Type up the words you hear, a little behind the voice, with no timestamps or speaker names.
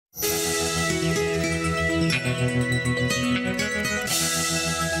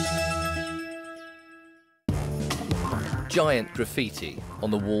Giant graffiti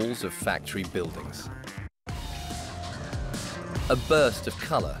on the walls of factory buildings. A burst of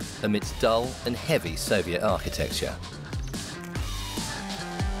colour amidst dull and heavy Soviet architecture.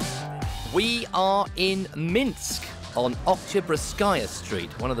 We are in Minsk on Oktyabrskaya Street,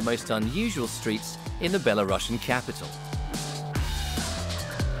 one of the most unusual streets in the Belarusian capital.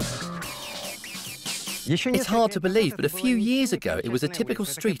 It's hard to believe, but a few years ago it was a typical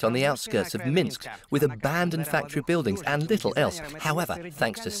street on the outskirts of Minsk with abandoned factory buildings and little else. However,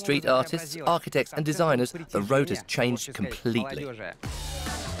 thanks to street artists, architects and designers, the road has changed completely.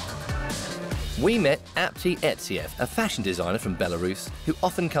 We met Apti Etsiev, a fashion designer from Belarus, who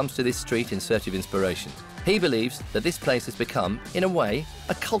often comes to this street in search of inspiration. He believes that this place has become, in a way,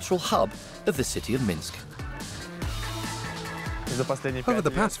 a cultural hub of the city of Minsk. Over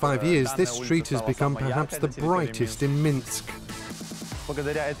the past 5 years, this street has become perhaps the brightest in Minsk.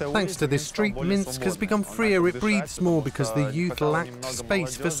 Thanks to this street, Minsk has become freer, it breathes more because the youth lack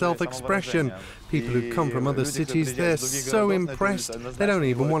space for self-expression. People who come from other cities, they're so impressed, they don't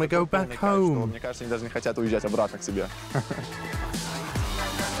even want to go back home.